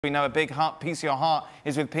We know a big piece of your heart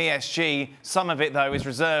is with PSG. Some of it, though, is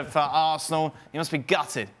reserved for Arsenal. You must be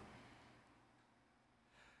gutted.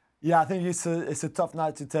 Yeah, I think it's a tough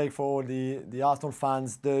night to take for all the Arsenal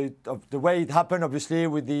fans. The way it happened, obviously,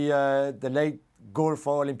 with the late goal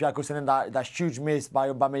for Olympiakos and then that huge miss by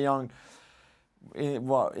Aubameyang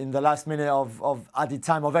in the last minute of added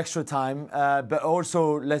time, of extra time. But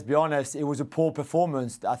also, let's be honest, it was a poor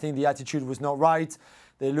performance. I think the attitude was not right.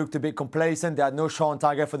 They looked a bit complacent. They had no shot on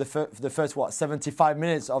target for the first 75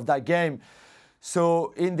 minutes of that game.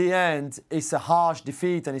 So in the end, it's a harsh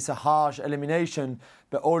defeat and it's a harsh elimination.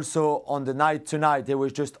 But also on the night tonight, they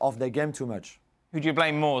were just off their game too much. Who do you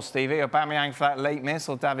blame more, Stevie? Aubameyang for that late miss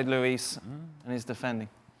or David Luiz and his defending?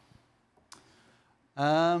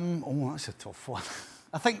 Oh, that's a tough one.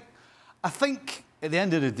 I think at the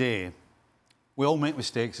end of the day, we all make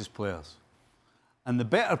mistakes as players. And the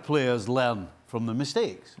better players learn from the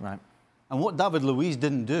mistakes. Right. And what David Luiz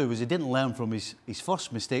didn't do is he didn't learn from his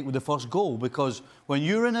first mistake with the first goal, because when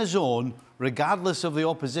you're in a zone, regardless of the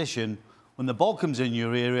opposition, when the ball comes in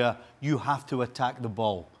your area, you have to attack the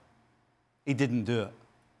ball. He didn't do it.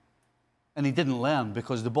 And he didn't learn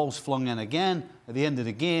because the ball's flung in again at the end of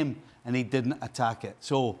the game and he didn't attack it.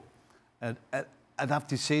 So I'd have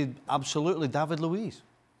to say absolutely David Luiz.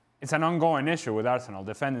 It's an ongoing issue with Arsenal.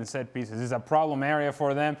 Defending set pieces is a problem area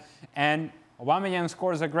for them. And Aubameyang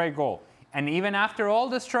scores a great goal. And even after all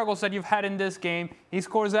the struggles that you've had in this game, he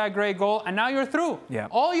scores that great goal, and now you're through. Yeah.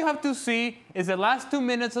 All you have to see is the last 2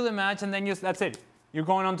 minutes of the match, and then that's it. You're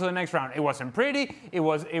going on to the next round. It wasn't pretty.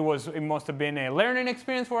 It must have been a learning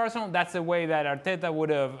experience for Arsenal. That's the way that Arteta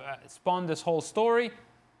would have spun this whole story.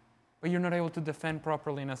 But you're not able to defend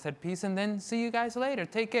properly in a set piece, and then see you guys later.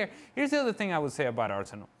 Take care. Here's the other thing I would say about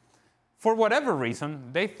Arsenal. For whatever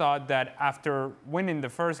reason, they thought that after winning the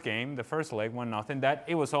first game, the first leg, 1-0, that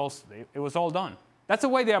it was all done. That's the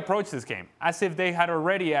way they approached this game, as if they had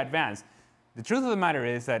already advanced. The truth of the matter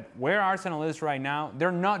is that where Arsenal is right now,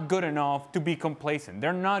 they're not good enough to be complacent.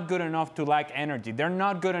 They're not good enough to lack energy. They're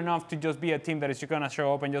not good enough to just be a team that is going to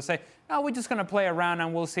show up and just say, no, we're just going to play around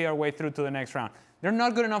and we'll see our way through to the next round. They're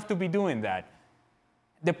not good enough to be doing that.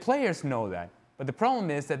 The players know that. But the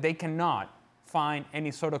problem is that they cannot find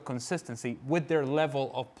any sort of consistency with their level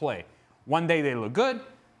of play. One day they look good,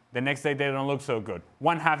 the next day they don't look so good.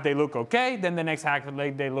 One half they look okay, then the next half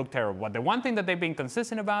they look terrible. But the one thing that they've been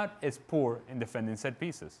consistent about is poor in defending set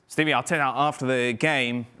pieces. Stevie, I'll tell you after the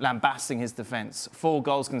game, lambasting his defence. 4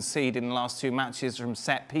 goals conceded in the last 2 matches from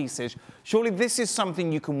set pieces. Surely this is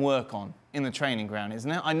something you can work on in the training ground, isn't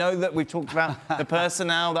it? I know that we've talked about the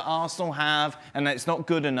personnel that Arsenal have and that it's not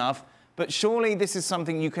good enough. But surely this is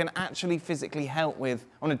something you can actually physically help with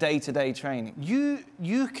on a day-to-day training.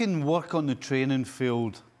 You can work on the training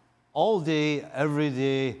field all day, every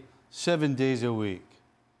day, 7 days a week.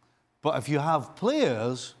 But if you have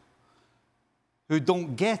players who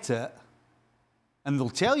don't get it, and they'll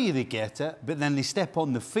tell you they get it, but then they step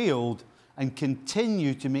on the field and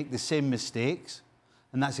continue to make the same mistakes,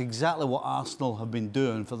 and that's exactly what Arsenal have been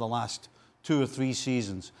doing for the last 2 or 3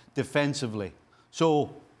 seasons, defensively.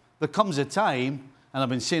 So there comes a time, and I've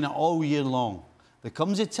been saying it all year long, there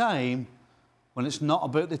comes a time when it's not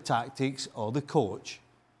about the tactics or the coach,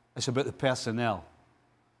 it's about the personnel.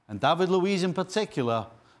 And David Luiz in particular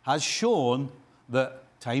has shown that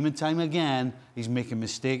time and time again he's making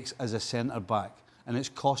mistakes as a centre-back, and it's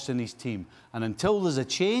costing his team. And until there's a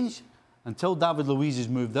change, until David Luiz has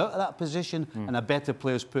moved out of that position and a better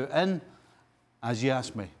player's put in, as you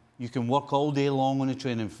asked me, you can work all day long on a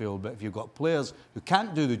training field, but if you've got players who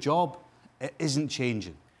can't do the job, it isn't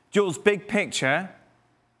changing. Jules, big picture,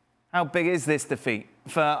 how big is this defeat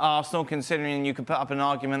for Arsenal, considering you could put up an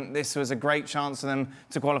argument this was a great chance for them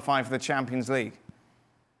to qualify for the Champions League?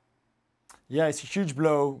 Yeah, it's a huge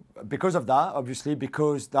blow because of that, obviously,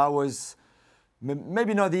 because that was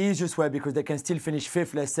maybe not the easiest way, because they can still finish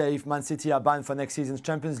 5th, let's say, if Man City are banned for next season's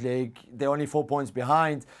Champions League. They're only 4 points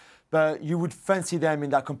behind. But you would fancy them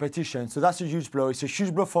in that competition. So that's a huge blow. It's a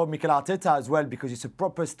huge blow for Mikel Arteta as well, because it's a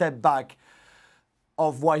proper step back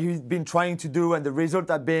of what he's been trying to do, and the results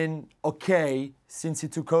have been okay since he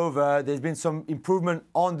took over. There's been some improvement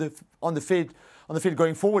on the field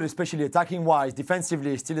going forward, especially attacking-wise.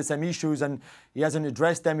 Defensively, still the same issues, and he hasn't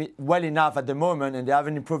addressed them well enough at the moment, and they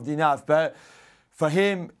haven't improved enough. But for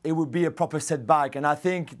him, it would be a proper setback. And I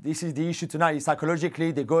think this is the issue tonight.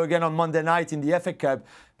 Psychologically, they go again on Monday night in the FA Cup.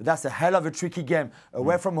 But that's a hell of a tricky game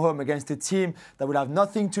away from home against a team that would have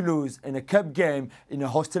nothing to lose in a cup game, in a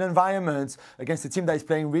hostile environment, against a team that is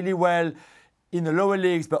playing really well in the lower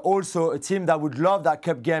leagues, but also a team that would love that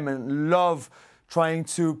cup game and love trying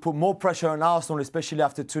to put more pressure on Arsenal, especially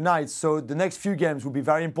after tonight. So the next few games will be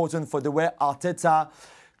very important for the way Arteta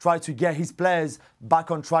try to get his players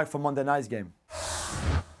back on track for Monday night's game.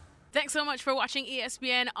 Thanks so much for watching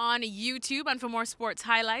ESPN on YouTube. And for more sports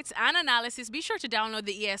highlights and analysis, be sure to download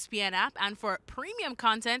the ESPN app. And for premium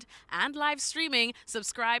content and live streaming,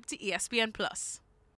 subscribe to ESPN+.